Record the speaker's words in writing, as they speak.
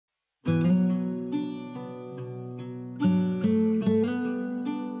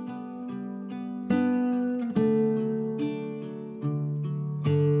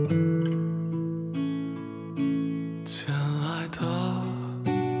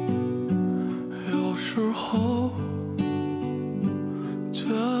时候，觉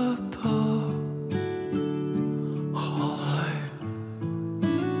得好累，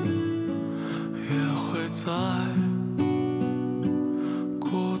也会在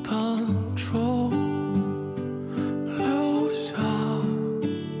孤单中流下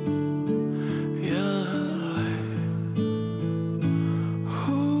眼泪。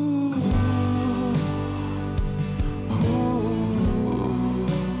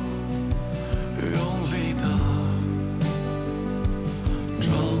用力的长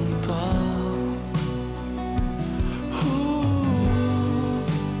大，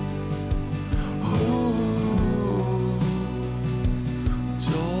就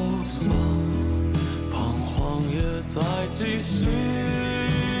算彷徨也在继续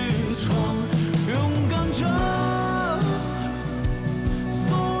闯，勇敢着，所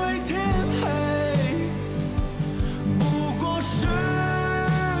谓天黑，不过是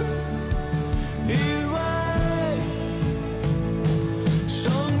以为生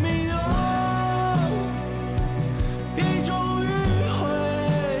命有一种迂回，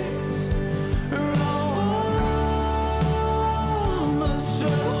让我们学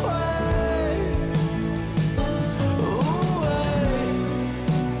会无畏，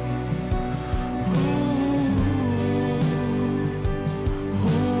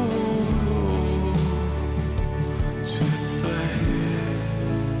去飞。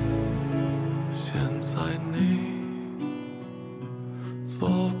现在你走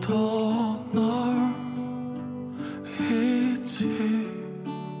到哪儿，一起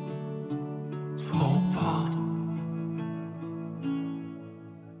走吧。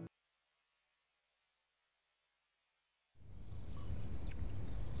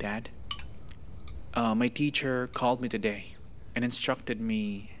Dad, my teacher called me today and instructed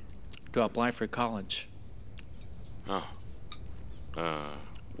me to apply for college. Oh.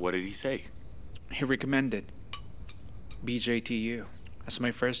 What did he say? He recommended BJTU as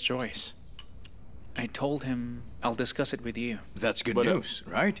my first choice. I told him I'll discuss it with you. That's good news,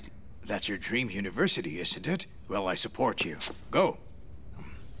 right? That's your dream university, isn't it? Well, I support you. Go.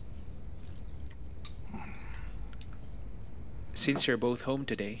 Since you're both home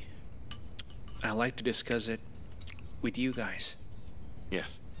today, I'd like to discuss it with you guys.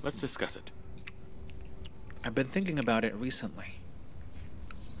 Yes, let's discuss it. I've been thinking about it recently.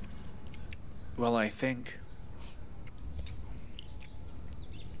 Well, I think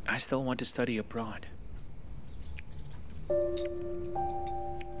I still want to study abroad.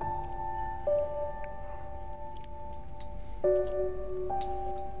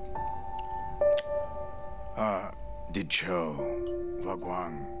 Did Cho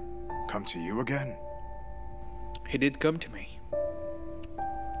Wagwang come to you again? He did come to me,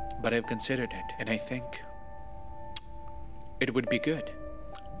 but I've considered it, and I think it would be good.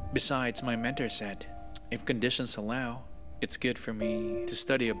 Besides, my mentor said, if conditions allow, it's good for me to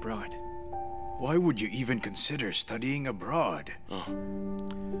study abroad. Why would you even consider studying abroad?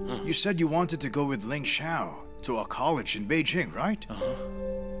 You said you wanted to go with Ling Xiao to a college in Beijing, right?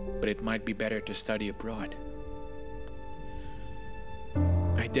 But it might be better to study abroad.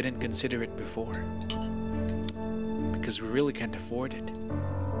 I didn't consider it before, because we really can't afford it.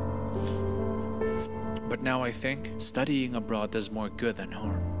 But now I think studying abroad does more good than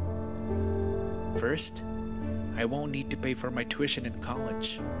harm. First, I won't need to pay for my tuition in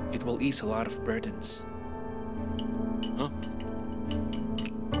college. It will ease a lot of burdens. Huh?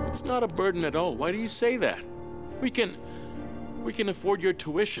 It's not a burden at all. Why do you say that? We can afford your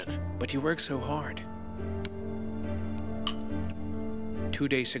tuition. But you work so hard. 2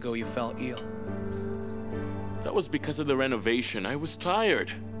 days ago you fell ill. That was because of the renovation. I was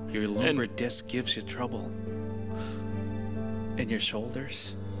tired. Your lumbar disc gives you trouble. And your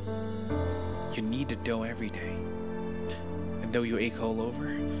shoulders? You need to dough every day. And though you ache all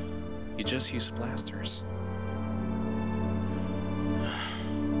over, you just use plasters.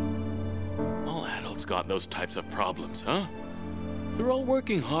 All adults got those types of problems, huh? They're all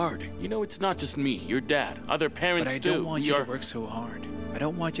working hard. You know, it's not just me, your dad, other parents too. But I don't want you to work so hard. I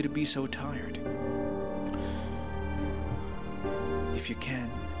don't want you to be so tired. If you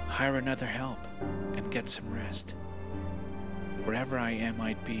can, hire another help and get some rest. Wherever I am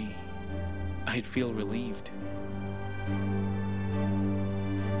I'd feel relieved.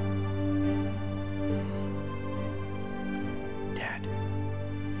 Dad,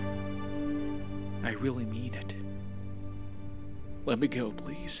 I really mean it. Let me go,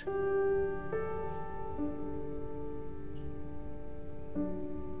 please.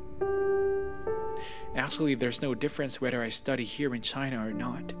 Actually, there's no difference whether I study here in China or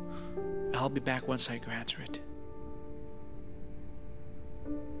not. I'll be back once I graduate.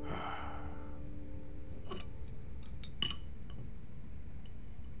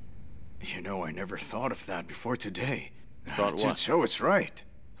 I never thought of that before today. Thought what? So it's right.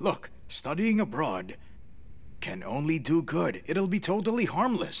 Look, studying abroad can only do good. It'll be totally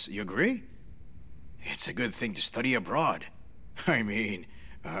harmless. You agree? It's a good thing to study abroad. I mean,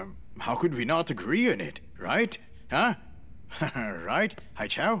 how could we not agree on it, right? Huh? Right? Hai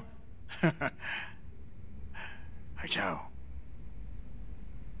Chao? Hai Chao.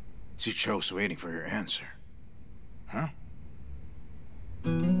 Zucho's waiting for your answer. Huh?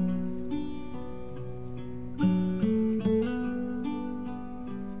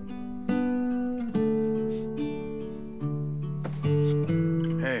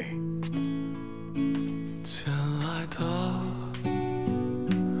 Hey. 亲爱的，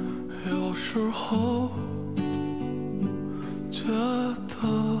有时候觉得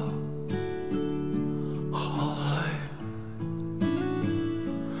好累，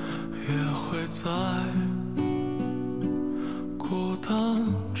也会在孤单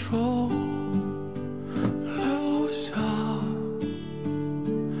中流下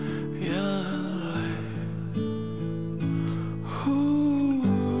眼泪。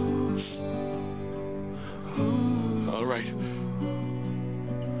All right.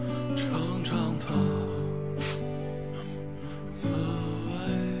 成长的滋味。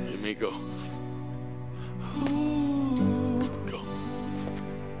 You may go. Go.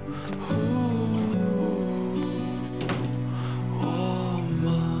 我们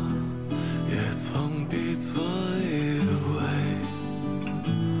也曾彼此依偎，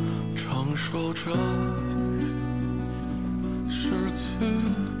承受着，失去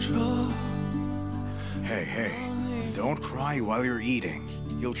着。 Hey, don't cry while you're eating.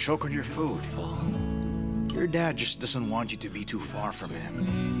 You'll choke on your food. Your dad just doesn't want you to be too far from him.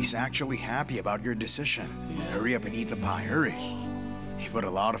 He's actually happy about your decision. Hurry up and eat the pie, hurry. He put a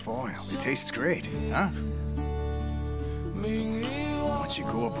lot of oil. It tastes great, huh? Once you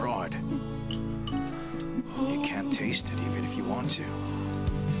go abroad, you can't taste it even if you want to.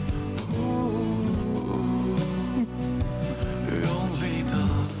 用力的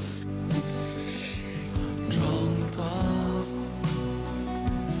长大。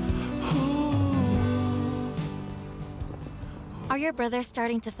 Are your brothers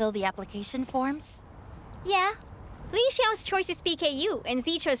starting to fill the application forms? Yeah. Ling Xiao's choice is PKU, and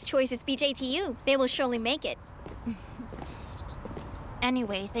Zicho's choice is BJTU. They will surely make it.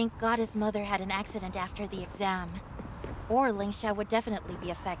 Anyway, thank God his mother had an accident after the exam. Or Ling Xiao would definitely be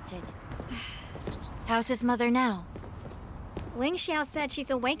affected. How's his mother now? Ling Xiao said she's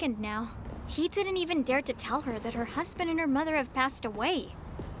awakened now. He didn't even dare to tell her that her husband and her mother have passed away.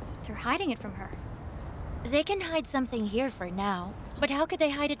 They're hiding it from her. They can hide something here for now, but how could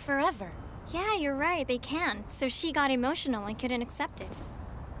they hide it forever? Yeah, you're right, they can't. So she got emotional and couldn't accept it.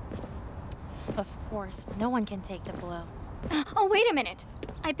 Of course, no one can take the blow. Oh, wait a minute.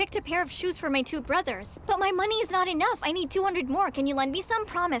 I picked a pair of shoes for my two brothers, but my money is not enough. I need 200 more. Can you lend me some?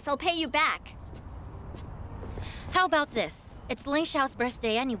 Promise, I'll pay you back. How about this? It's Ling Xiao's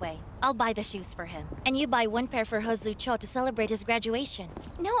birthday anyway. I'll buy the shoes for him. And you buy one pair for He Zucho to celebrate his graduation.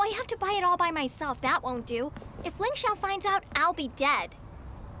 No, I have to buy it all by myself. That won't do. If Ling Xiao finds out, I'll be dead.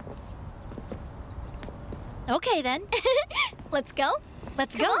 Okay then. Let's go?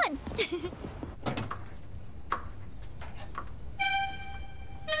 Let's Come go. on.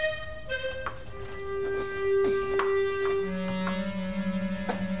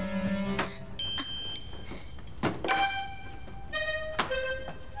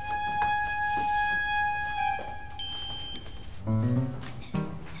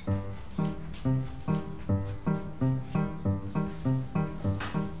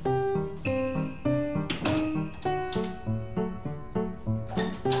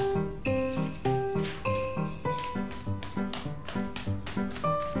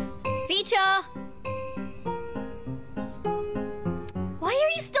 Zicha! Why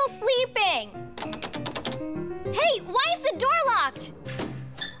are you still sleeping? Hey, why is the door locked?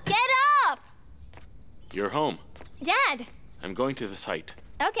 Get up! You're home. Dad! I'm going to the site.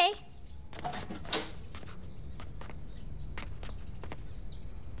 Okay.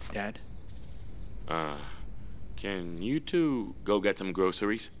 Dad? Can you two go get some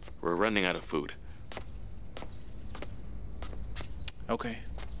groceries? We're running out of food. Okay.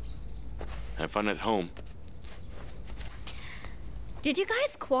 Have fun at home. Did you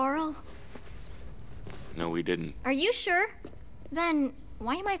guys quarrel? No, we didn't. Are you sure? Then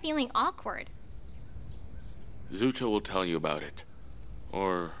why am I feeling awkward? Zucho will tell you about it.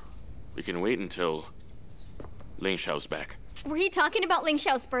 Or we can wait until Ling Xiao's back. Were you talking about Ling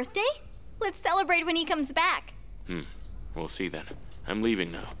Xiao's birthday? Let's celebrate when he comes back. We'll see then. I'm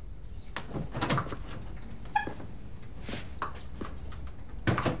leaving now.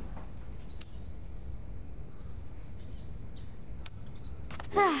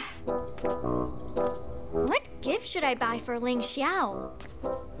 should I buy for Ling Xiao?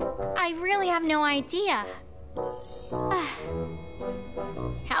 I really have no idea.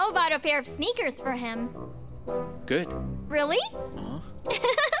 How about a pair of sneakers for him? Good. Really?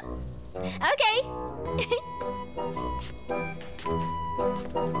 Okay.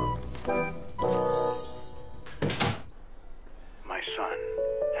 My son,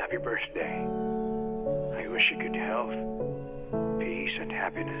 happy birthday. I wish you good health, peace, and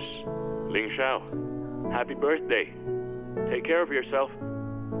happiness. Ling Xiao, happy birthday. Take care of yourself.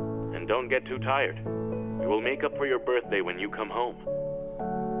 And don't get too tired. We will make up for your birthday when you come home.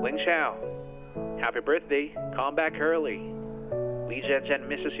 Ling Xiao, happy birthday. Come back early. Li Zhen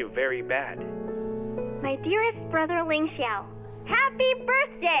misses you very bad. My dearest brother Ling Xiao, happy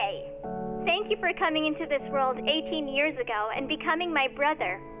birthday! Thank you for coming into this world 18 years ago and becoming my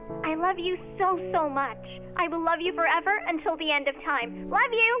brother. I love you so, so much. I will love you forever until the end of time.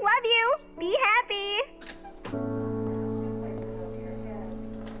 Love you, love you! Be happy!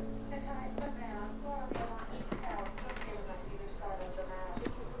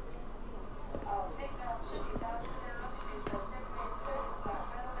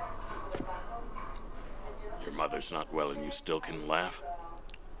 Your mother's not well and you still can laugh?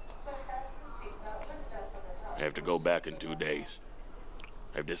 I have to go back in 2 days.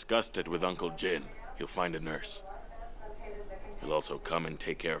 I've discussed it with Uncle Jin. He'll find a nurse. He'll also come and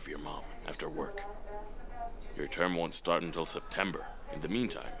take care of your mom after work. Your term won't start until September. In the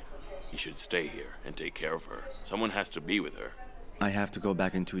meantime, you should stay here and take care of her. Someone has to be with her. I have to go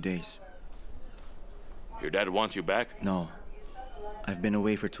back in 2 days. Your dad wants you back? No. I've been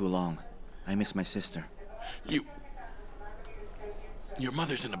away for too long. I miss my sister. Your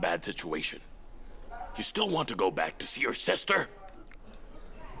mother's in a bad situation. You still want to go back to see your sister?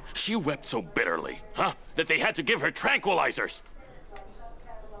 She wept so bitterly, that they had to give her tranquilizers.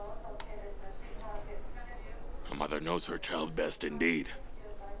 A mother knows her child best indeed.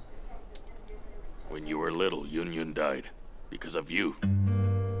 When you were little, Yun died because of you.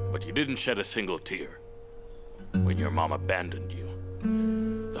 But you didn't shed a single tear. When your mom abandoned you,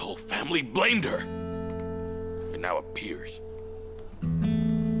 the whole family blamed her. And now it appears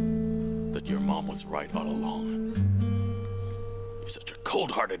that your mom was right all along. You're such a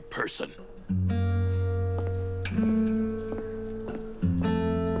cold-hearted person.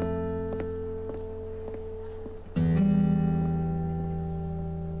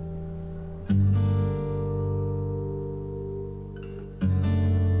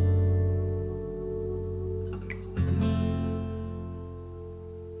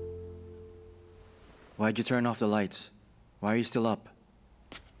 Why'd you turn off the lights? Why are you still up?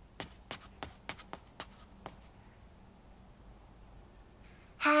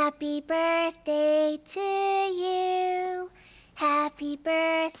 Happy birthday to you. Happy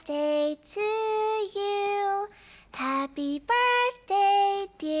birthday to you. Happy birthday,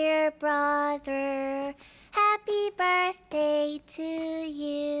 dear brother. Happy birthday to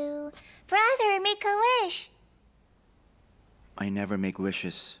you. Brother, make a wish. I never make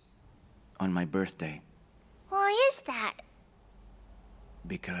wishes on my birthday. Why is that?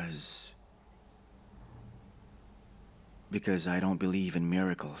 Because I don't believe in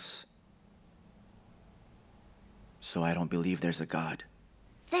miracles. So I don't believe there's a God.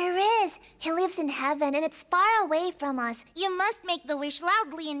 There is. He lives in heaven and it's far away from us. You must make the wish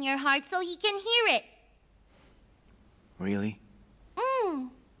loudly in your heart so he can hear it. Really?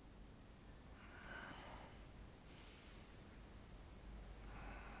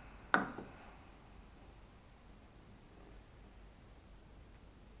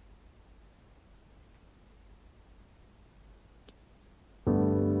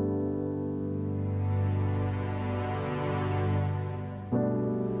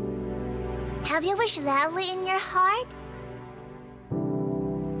 Have you wished loudly in your heart?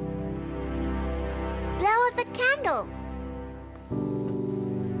 Blow out the candle.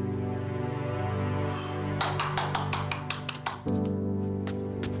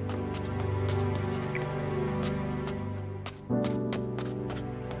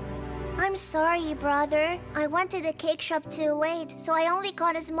 I'm sorry, brother. I went to the cake shop too late, so I only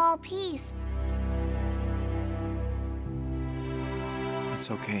got a small piece. It's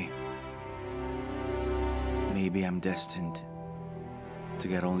okay. Maybe I'm destined to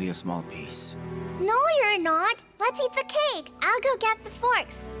get only a small piece. No, you're not. Let's eat the cake. I'll go get the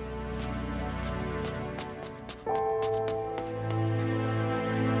forks.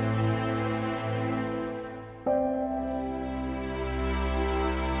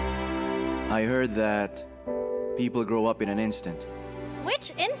 I heard that people grow up in an instant.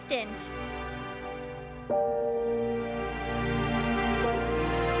 Which instant?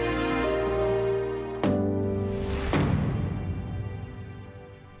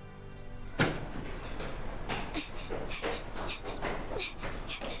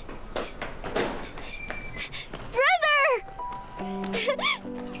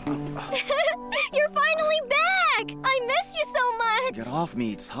 off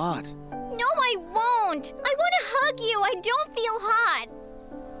me, it's hot. No, I won't. I want to hug you. I don't feel hot.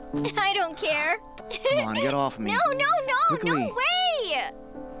 I don't care. Come on, get off me. No, Quickly. no way.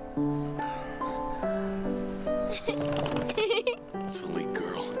 Silly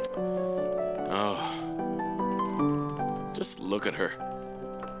girl. Oh. Just look at her.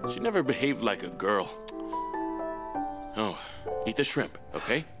 She never behaved like a girl. Oh, eat the shrimp,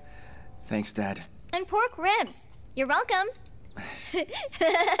 okay? Thanks, Dad. And pork ribs. You're welcome.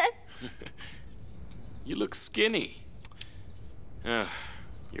 You look skinny.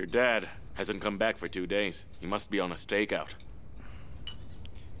 Your dad hasn't come back for 2 days. He must be on a stakeout.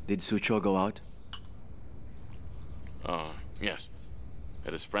 Did Sucho go out? Yes.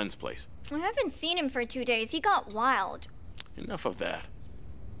 At his friend's place. I haven't seen him for 2 days. He got wild. Enough of that.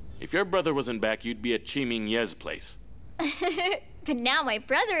 If your brother wasn't back, you'd be at Chiming Ye's place. But now my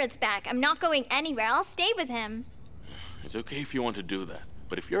brother is back. I'm not going anywhere. I'll stay with him. It's okay if you want to do that.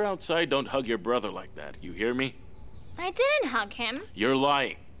 But if you're outside, don't hug your brother like that. You hear me? I didn't hug him. You're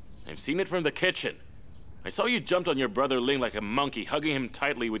lying. I've seen it from the kitchen. I saw you jumped on your brother Ling like a monkey, hugging him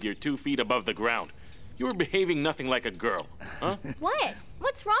tightly with your 2 feet above the ground. You were behaving nothing like a girl, huh? What?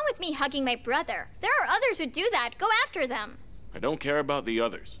 What's wrong with me hugging my brother? There are others who do that. Go after them. I don't care about the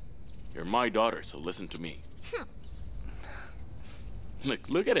others. You're my daughter, so listen to me.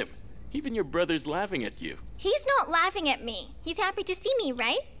 Look at him. Even your brother's laughing at you. He's not laughing at me. He's happy to see me,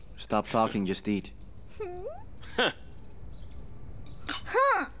 right? Stop talking, just eat.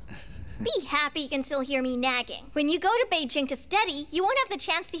 Be happy you can still hear me nagging. When you go to Beijing to study, you won't have the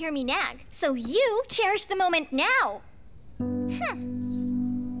chance to hear me nag. So you cherish the moment now.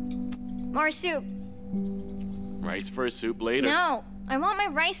 More soup. Rice for soup later? No, I want my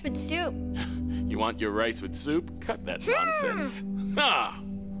rice with soup. You want your rice with soup? Cut that nonsense. Ha!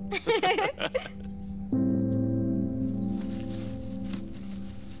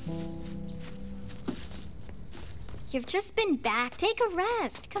 You've just been back. Take a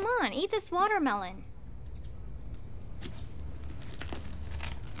rest. Come on, eat this watermelon.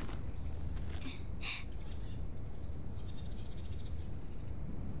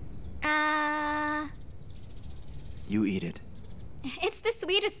 You eat it. It's the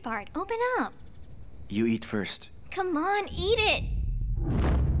sweetest part. Open up. You eat first. Come on, eat it.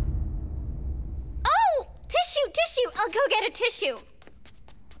 Oh! Tissue! I'll go get a tissue.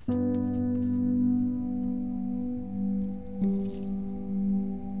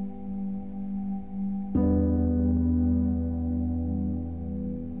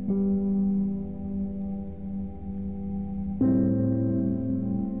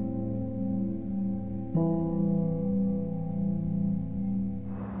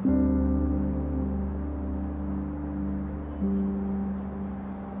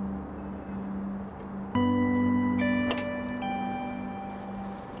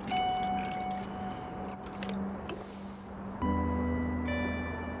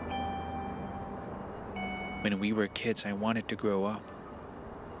 When we were kids, I wanted to grow up.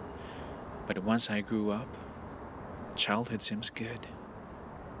 But once I grew up, childhood seems good.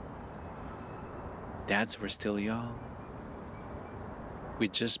 Dads were still young.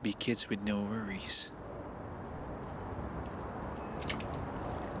 We'd just be kids with no worries.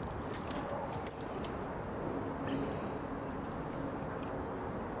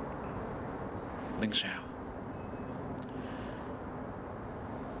 Ling Xiao,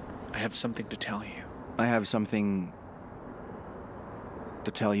 I have something to tell you. I have something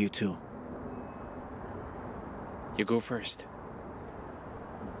to tell you too. You go first.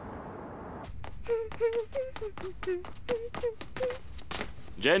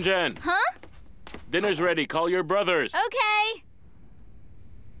 Jen! Huh? Dinner's ready. Call your brothers. Okay.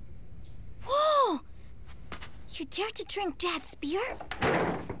 Whoa! You dare to drink Dad's beer?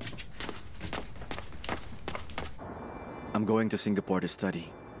 I'm going to Singapore to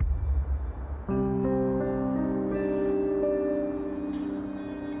study.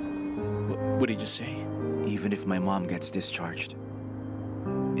 What did you say? Even if my mom gets discharged,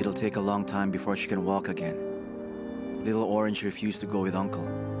 it'll take a long time before she can walk again. Little Orange refused to go with Uncle.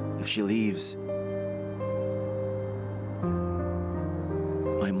 If she leaves,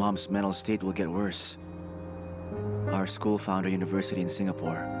 my mom's mental state will get worse. Our school found a university in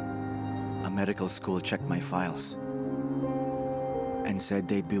Singapore. A medical school checked my files and said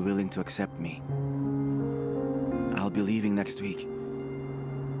they'd be willing to accept me. I'll be leaving next week.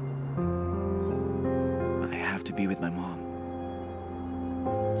 I have to be with my mom.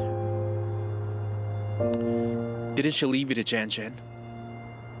 Didn't she leave you to Jen?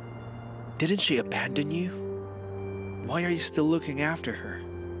 Didn't she abandon you? Why are you still looking after her?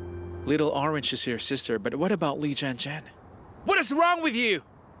 Little Orange is your sister, but what about Li Jen? What is wrong with you?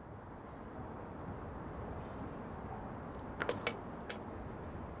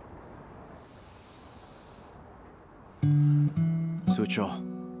 Sucho,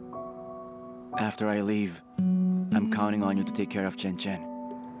 after I leave, I'm counting on you to take care of Chen Chen.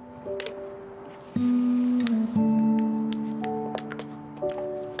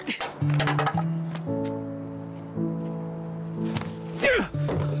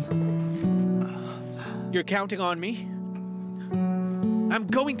 You're counting on me? I'm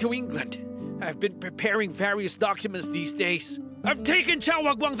going to England. I've been preparing various documents these days. I've taken Chao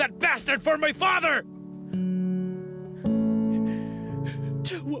Wagwang, that bastard, for my father!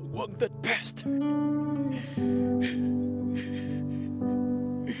 Chao Wagwang, that bastard.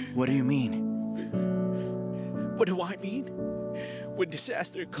 What do you mean? What do I mean? When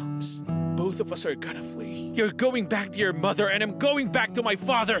disaster comes, both of us are gonna flee. You're going back to your mother, and I'm going back to my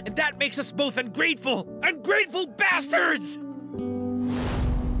father, and that makes us both ungrateful! Ungrateful bastards!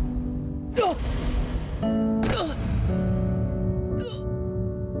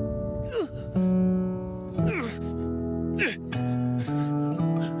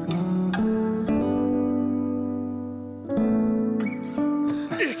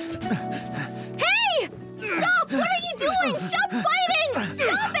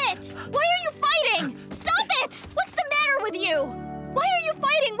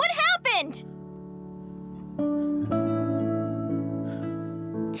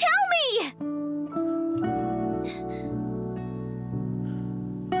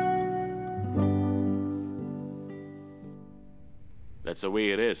 That's the way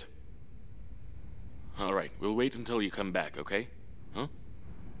it is. All right, we'll wait until you come back, okay? Huh?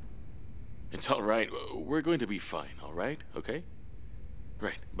 It's all right. We're going to be fine, all right? Okay?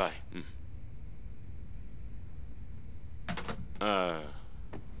 Right, bye.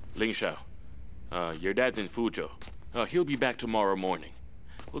 Ling Xiao, your dad's in Fuzhou. He'll be back tomorrow morning.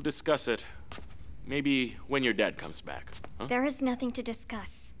 We'll discuss it maybe when your dad comes back. Huh? There is nothing to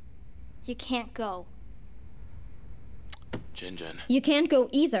discuss. You can't go. Jen. You can't go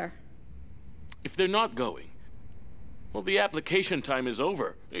either. If they're not going, well, the application time is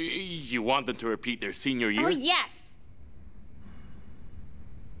over. You want them to repeat their senior year? Oh, yes.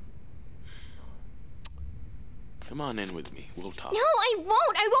 Come on in with me. We'll talk. No, I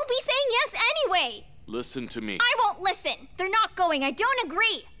won't. I won't be saying yes anyway. Listen to me. I won't listen. They're not going. I don't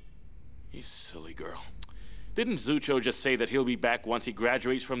agree. You silly girl. Didn't Zucho just say that he'll be back once he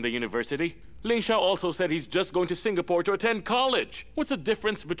graduates from the university? Ling Xiao also said he's just going to Singapore to attend college. What's the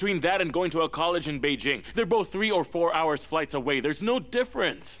difference between that and going to a college in Beijing? They're both 3 or 4 hours flights away. There's no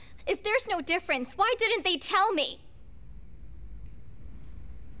difference. If there's no difference, why didn't they tell me?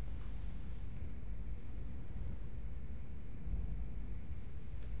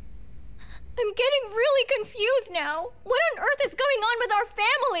 I'm getting really confused now. What on earth is going on with our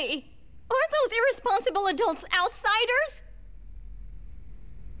family? Aren't those irresponsible adults outsiders?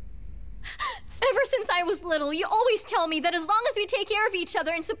 Ever since I was little, you always tell me that as long as we take care of each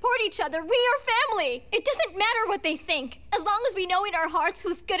other and support each other, we are family. It doesn't matter what they think. As long as we know in our hearts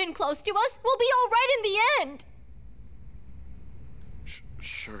who's good and close to us, we'll be all right in the end.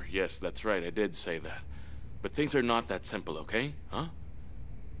 Sure, yes, that's right. I did say that. But things are not that simple, okay? Huh?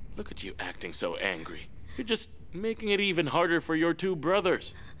 Look at you acting so angry. You're just making it even harder for your 2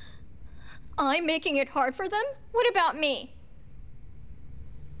 brothers. I'm making it hard for them? What about me?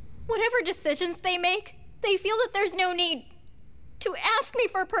 Whatever decisions they make, they feel that there's no need to ask me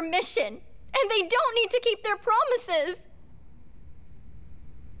for permission, and they don't need to keep their promises.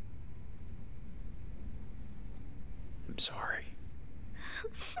 I'm sorry.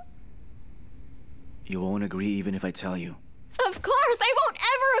 You won't agree even if I tell you. Of course, I won't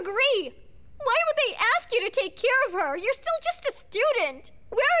ever agree. Why would they ask you to take care of her? You're still just a student.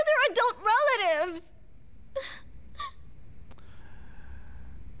 Where are their adult relatives?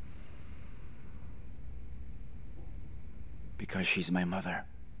 Because she's my mother.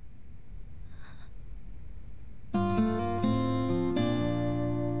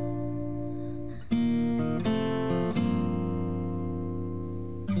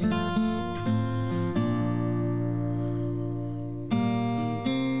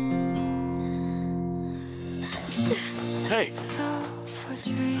 Hey!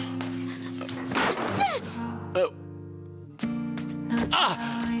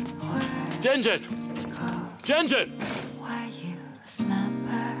 Jen! Jen!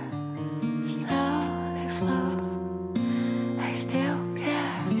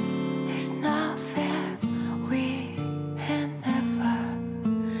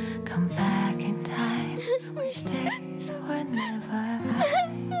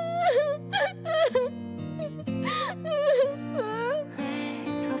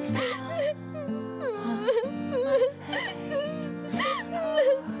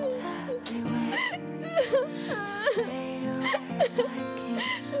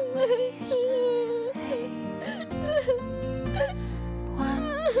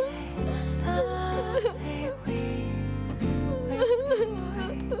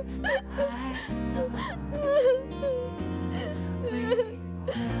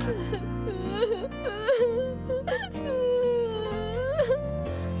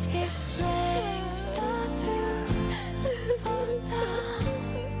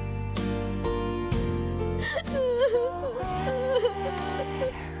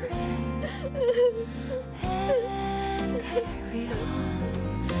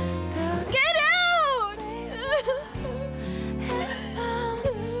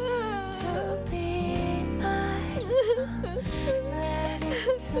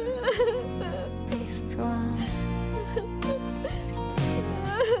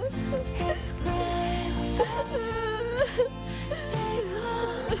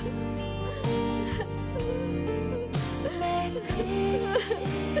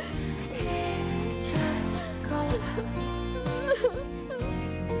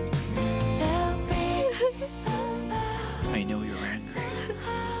 I know you're angry,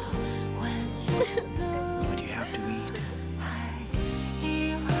 but you have to eat.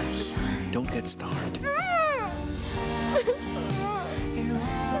 Don't get starved.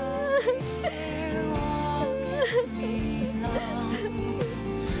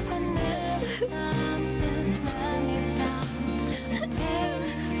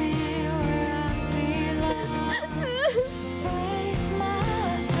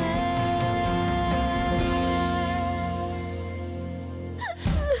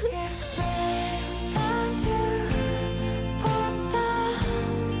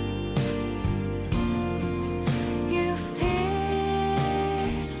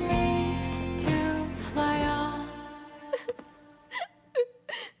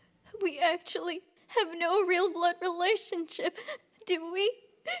 We actually have no real blood relationship, do we?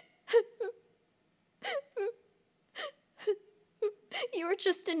 You're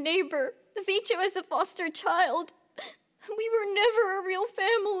just a neighbor. Zicho is a foster child. We were never a real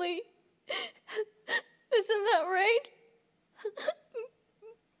family. Isn't that right?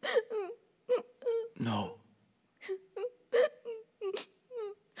 No.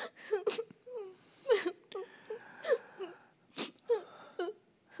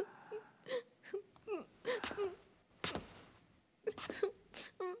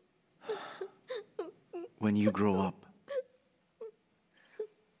 When you grow up,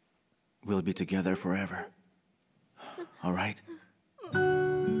 we'll be together forever. All right?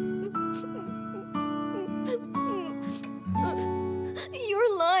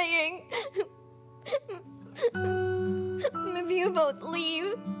 You're lying. If you both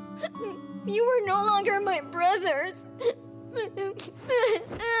leave, you are no longer my brothers.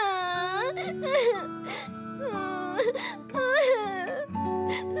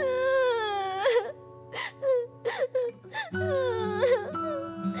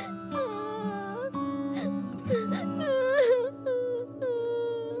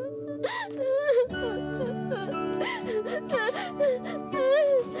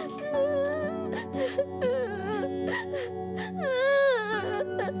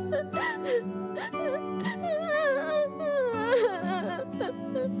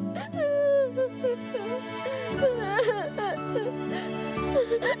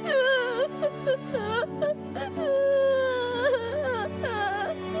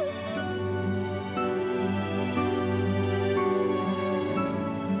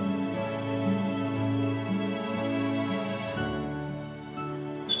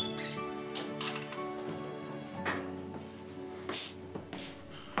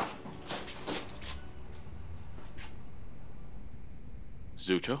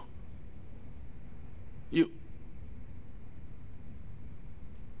 Zucho? You...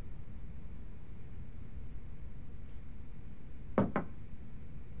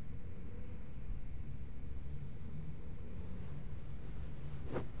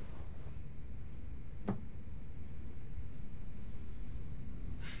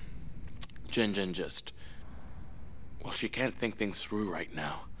 Jen just... Well, she can't think things through right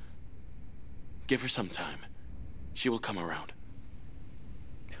now. Give her some time. She will come around.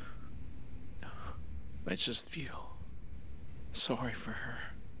 I just feel sorry for her.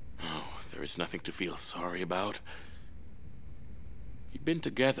 Oh, there is nothing to feel sorry about. You've been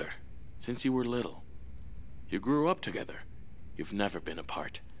together since you were little. You grew up together. You've never been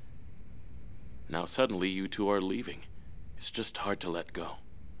apart. Now suddenly you two are leaving. It's just hard to let go.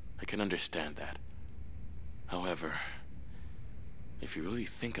 I can understand that. However, if you really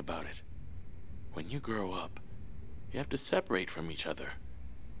think about it, when you grow up, you have to separate from each other.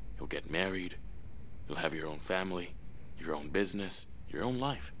 You'll get married. You'll have your own family, your own business, your own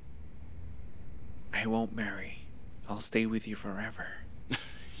life. I won't marry. I'll stay with you forever.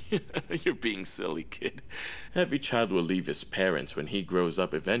 You're being silly, kid. Every child will leave his parents when he grows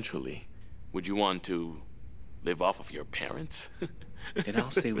up eventually. Would you want to live off of your parents? Then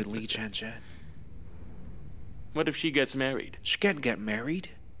I'll stay with Li Zhanzhan. What if she gets married? She can't get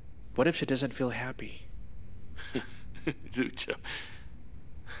married. What if she doesn't feel happy? Zucho.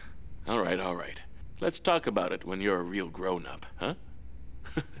 All right. Let's talk about it when you're a real grown-up, huh?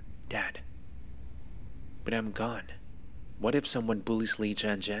 Dad. But I'm gone. What if someone bullies Li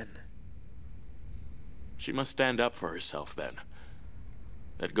Zhanzhan? She must stand up for herself then.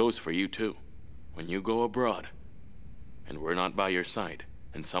 That goes for you too. When you go abroad, and we're not by your side,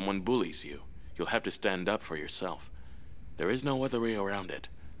 and someone bullies you, you'll have to stand up for yourself. There is no other way around it.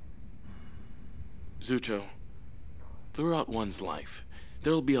 Zucho, throughout one's life,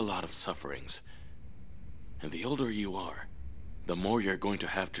 there'll be a lot of sufferings. And the older you are, the more you're going to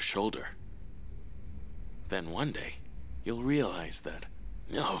have to shoulder. Then one day, you'll realize that,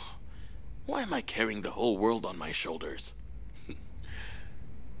 no, why am I carrying the whole world on my shoulders?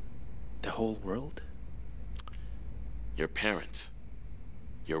 The whole world? Your parents,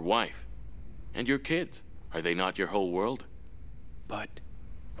 your wife, and your kids. Are they not your whole world? But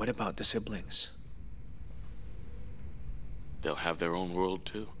what about the siblings? They'll have their own world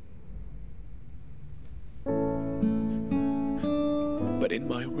too. But in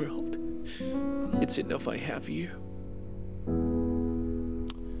my world, it's enough I have you.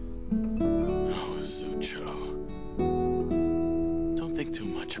 Oh, Zucho. Don't think too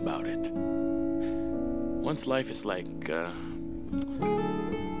much about it. One's life is like,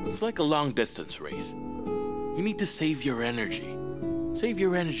 it's like a long-distance race. You need to save your energy. Save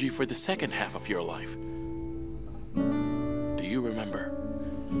your energy for the second half of your life. Do you remember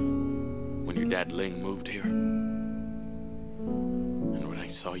when your dad Ling moved here? And when I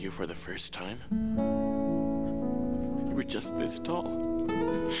saw you for the first time? You were just this tall.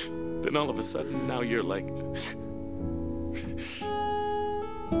 Then all of a sudden, now you're like...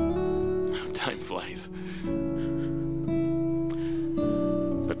 How time flies.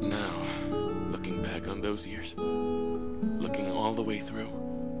 But now, looking back on those years, looking all the way through,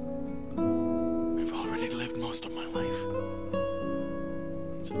 I've already lived most of my life.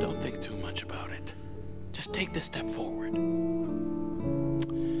 So don't think too much about it. Just take the step forward.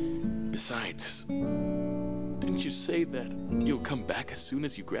 Besides, didn't you say that you'll come back as soon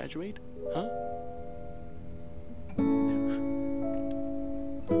as you graduate? Huh?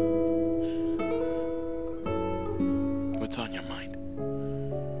 What's on your mind?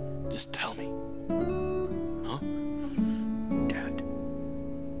 Just tell me. Huh? Dad,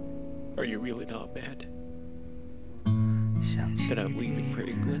 are you really not mad that I'm leaving for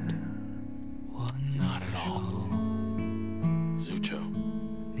England? Not at all. Zucho,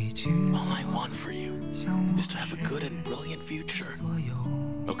 all I want for you is to have a good and brilliant future.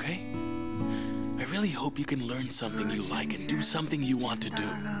 Okay? I really hope you can learn something you like and do something you want to do.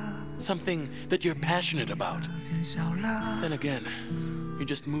 Something that you're passionate about. Then again, you're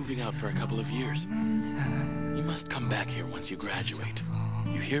just moving out for a couple of years. You must come back here once you graduate.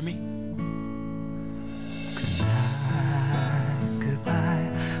 You hear me?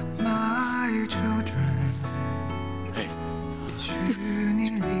 Hey.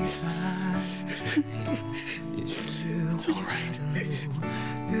 It's all right.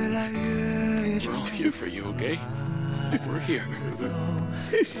 We're all here for you, okay? We're here.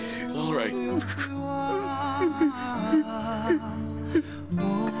 It's all right. Come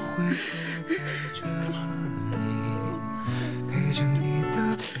on.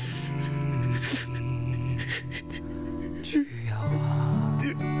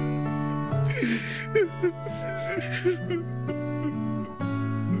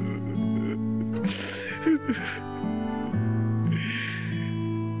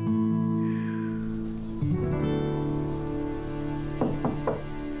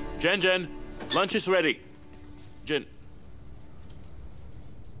 Jen, lunch is ready. Jen.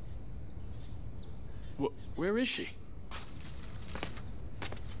 Where is she?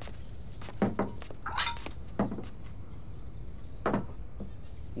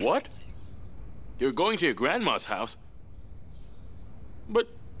 What? You're going to your grandma's house? But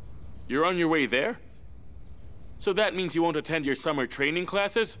you're on your way there? So that means you won't attend your summer training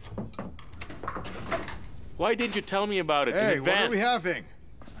classes? Why didn't you tell me about it in advance? Hey, what are we having?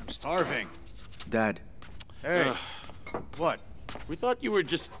 I'm starving. Dad. Hey. What? We thought you were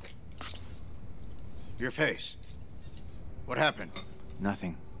just... Your face. What happened?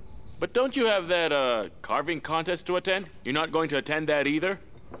 Nothing. But don't you have that, carving contest to attend? You're not going to attend that either?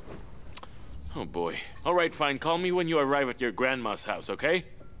 Oh, boy. All right, fine. Call me when you arrive at your grandma's house, okay?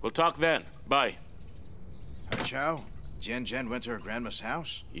 We'll talk then. Bye. Chow? Jen went to her grandma's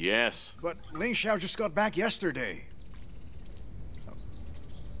house? Yes. But Ling Xiao just got back yesterday.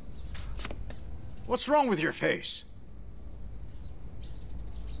 What's wrong with your face?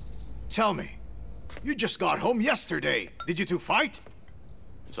 Tell me. You just got home yesterday. Did you two fight?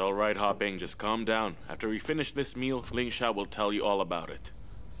 It's all right, Hopping. Just calm down. After we finish this meal, Ling Xiao will tell you all about it.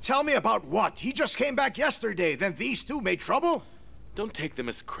 Tell me about what? He just came back yesterday, then these two made trouble? Don't take them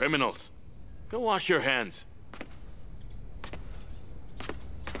as criminals. Go wash your hands.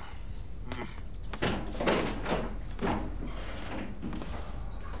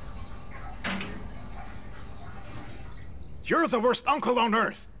 You're the worst uncle on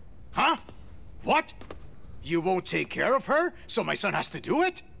earth. Huh? What? You won't take care of her, so my son has to do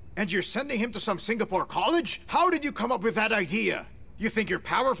it? And you're sending him to some Singapore college? How did you come up with that idea? You think you're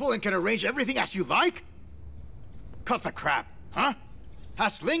powerful and can arrange everything as you like? Cut the crap, huh?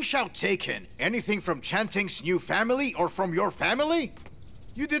 Has Ling Xiao taken anything from Chanting's new family or from your family?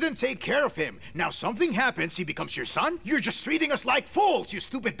 You didn't take care of him. Now something happens, he becomes your son? You're just treating us like fools, you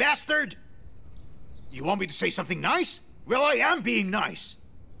stupid bastard! You want me to say something nice? Well, I am being nice.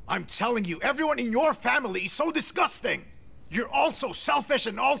 I'm telling you, everyone in your family is so disgusting. You're also selfish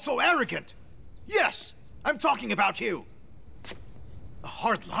and also arrogant. Yes, I'm talking about you. A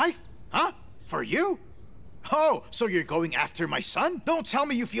hard life? Huh? For you? Oh, so you're going after my son? Don't tell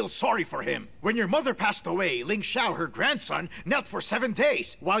me you feel sorry for him. When your mother passed away, Ling Xiao, her grandson, knelt for 7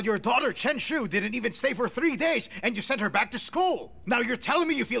 days, while your daughter Chen Shu didn't even stay for 3 days, and you sent her back to school. Now you're telling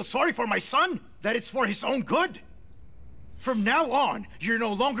me you feel sorry for my son? That it's for his own good? From now on, you're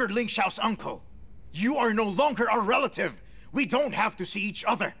no longer Ling Xiao's uncle. You are no longer our relative. We don't have to see each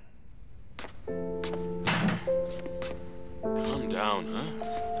other. Calm down, huh?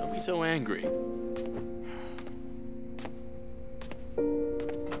 Don't be so angry.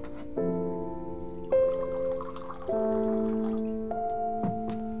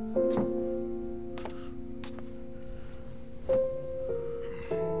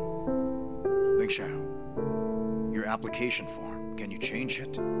 Ling Xiao, your application form, can you change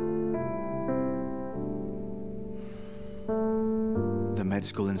it? The med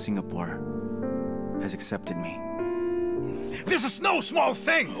school in Singapore has accepted me. This is no small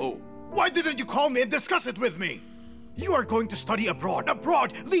thing! Oh. Why didn't you call me and discuss it with me? You are going to study abroad.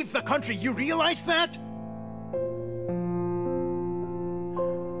 Abroad! Leave the country, you realize that?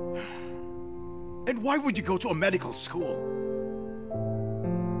 And why would you go to a medical school?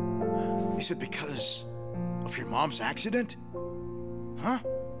 Is it because of your mom's accident? Huh?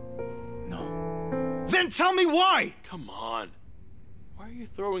 No. Then tell me why! Come on. Why are you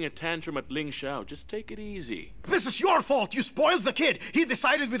throwing a tantrum at Ling Xiao? Just take it easy. This is your fault! You spoiled the kid! He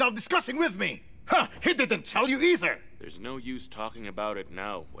decided without discussing with me! Huh! He didn't tell you either! There's no use talking about it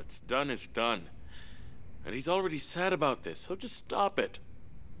now. What's done is done. And he's already sad about this, so just stop it.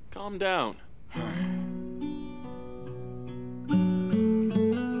 Calm down.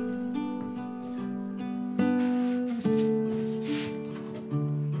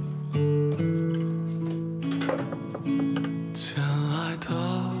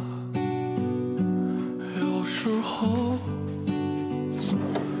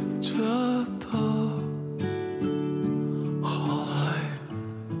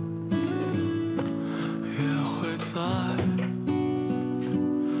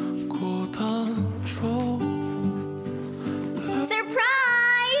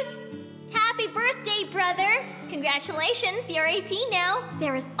 Congratulations, you're 18 now.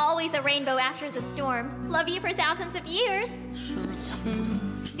 There is always a rainbow after the storm. Love you for thousands of years.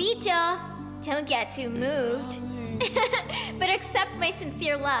 Zicha, don't get too moved. But accept my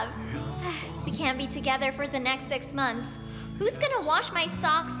sincere love. We can't be together for the next 6 months. Who's gonna wash my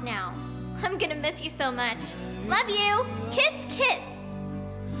socks now? I'm gonna miss you so much. Love you. Kiss, kiss.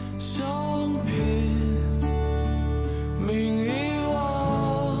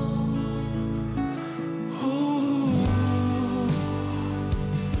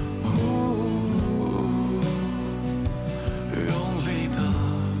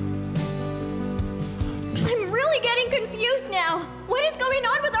 ，getting confused now. What is going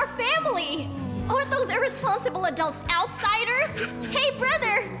on with our family? Aren't those irresponsible adults outsiders? Hey,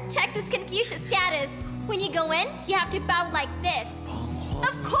 brother, check this Confucius status. When you go in, you have to bow like this.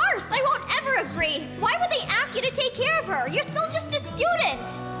 Of course, I won't ever agree. Why would they ask you to take care of her? You're still just a student.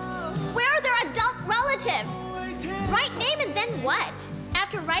 Where are their adult relatives? Write name and then what?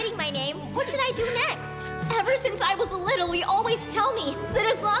 After writing my name, what should I do next? Ever since I was little, you always tell me that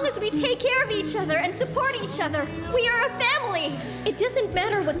as long as we take care of each other and support each other, we are a family. It doesn't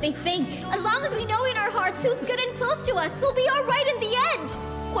matter what they think. As long as we know in our hearts who's good and close to us, we'll be all right in the end.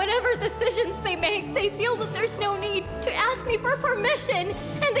 Whatever decisions they make, they feel that there's no need to ask me for permission,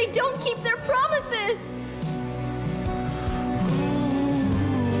 and they don't keep their promises.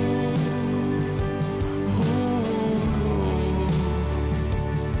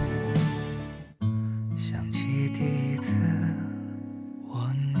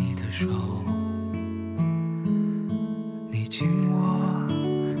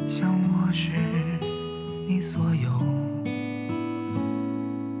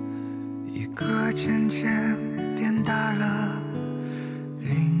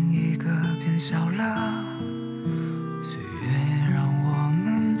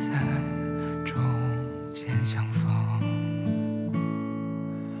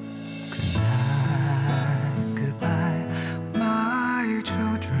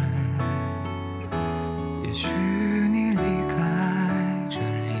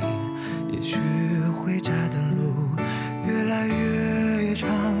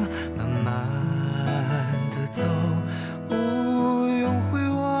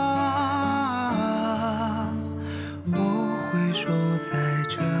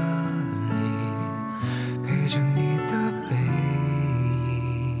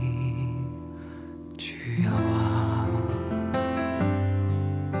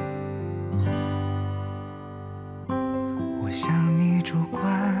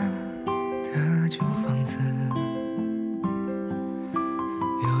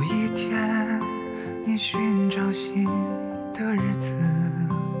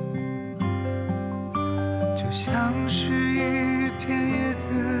 就像是一